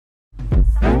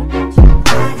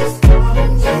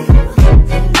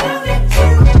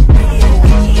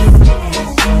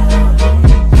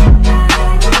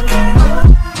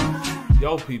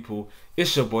people,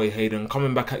 it's your boy Hayden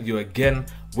coming back at you again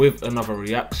with another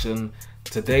reaction.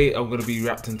 Today I'm going to be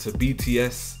reacting to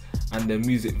BTS and their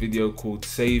music video called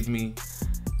Save Me.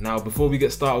 Now before we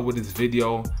get started with this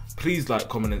video, please like,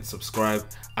 comment and subscribe,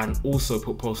 and also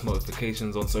put post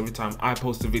notifications on so every time I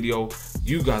post a video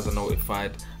you guys are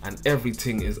notified and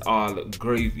everything is all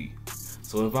gravy.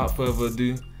 So without further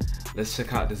ado, let's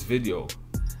check out this video.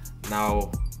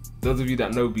 Now those of you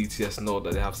that know BTS know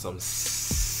that they have some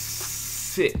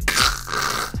sick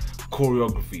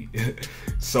choreography.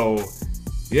 So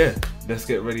yeah, let's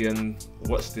get ready and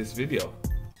watch this video.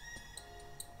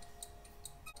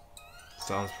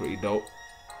 Sounds pretty dope.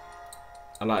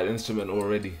 I like the instrument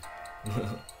already.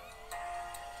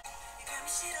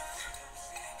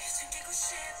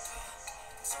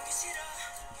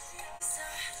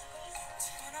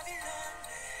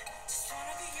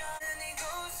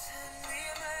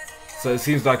 So it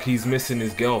seems like he's missing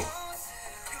his girl.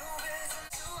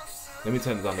 Let me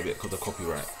turn it down a bit because of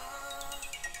copyright.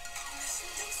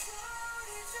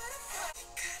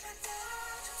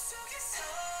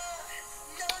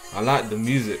 I like the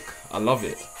music. I love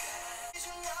it.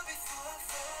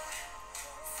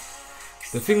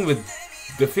 The thing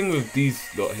with these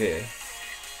lot here,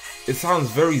 it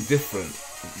sounds very different.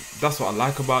 That's what I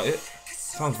like about it. It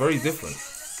sounds very different.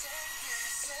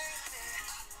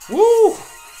 Woo!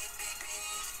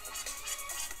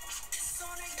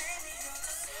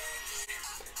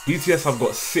 BTS have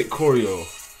got sick choreo.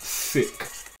 Sick.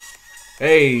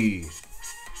 Hey!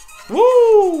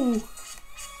 Woo!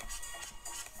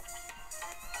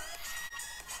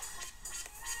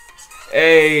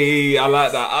 Hey, I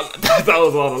like that. That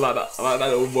was one. I like that. I like that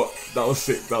little bot. That was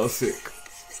sick. That was sick.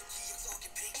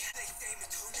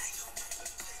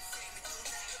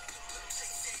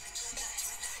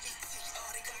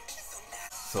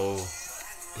 So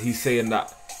he's saying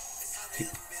that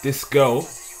this girl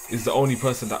is the only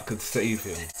person that could save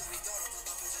him.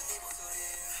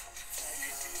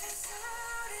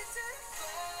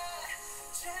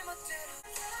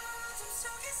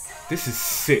 This is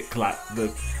sick. Like they're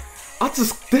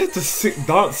just sick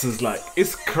dancers. Like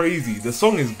it's crazy. The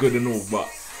song is good and all, but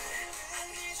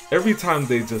every time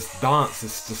they just dance,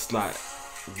 it's just like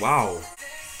wow.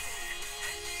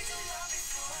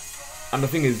 And the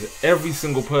thing is, every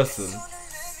single person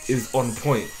is on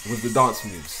point with the dance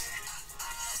moves.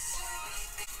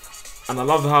 And I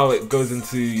love how it goes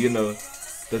into, you know,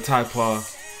 the type of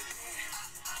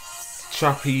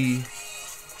trappy,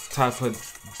 type of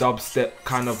dubstep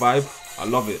kind of vibe. I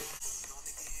love it.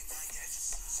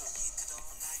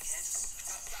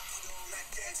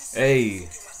 Hey.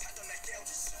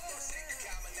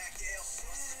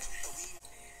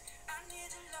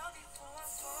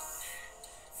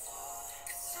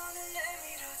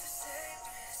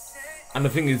 And the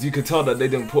thing is, you could tell that they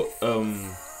didn't put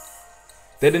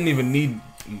they didn't even need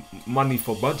money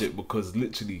for budget, because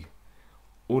literally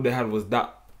all they had was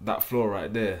that floor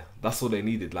right there. That's all they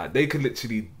needed. Like they could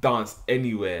literally dance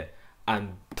anywhere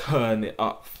and turn it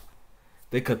up.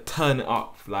 They could turn it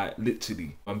up, like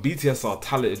literally. And BTS are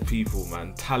talented people,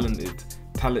 man. Talented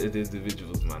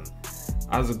individuals, man.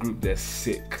 As a group, they're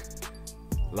sick.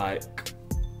 Like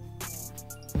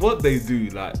what they do,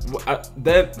 like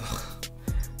they're.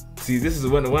 See, this is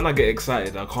when I get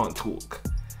excited, I can't talk.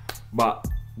 But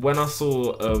when I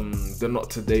saw the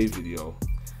Not Today video,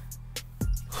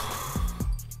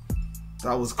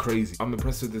 that was crazy. I'm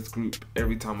impressed with this group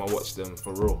every time I watch them,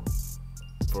 for real.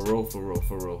 For real, for real,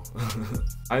 for real.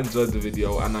 I enjoyed the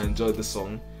video and I enjoyed the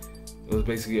song. It was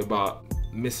basically about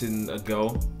missing a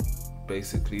girl,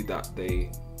 basically, that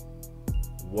they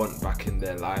want back in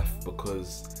their life,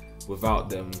 because without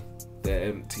them, they're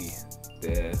empty,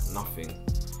 they're nothing.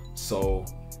 So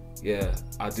yeah,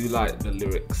 I do like the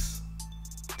lyrics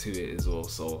to it as well.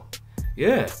 So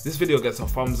yeah, this video gets a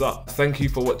thumbs up. Thank you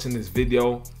for watching this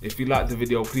video. If you liked the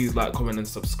video, please like, comment and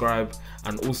subscribe,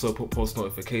 and also put post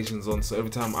notifications on so every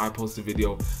time I post a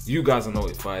video you guys are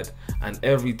notified and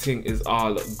everything is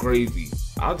all gravy.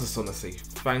 I just want to say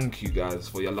thank you guys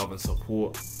for your love and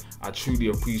support. I truly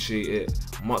appreciate it.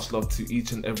 Much love to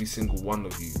each and every single one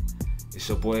of you. It's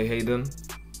your boy Hayden,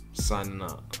 signing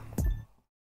out.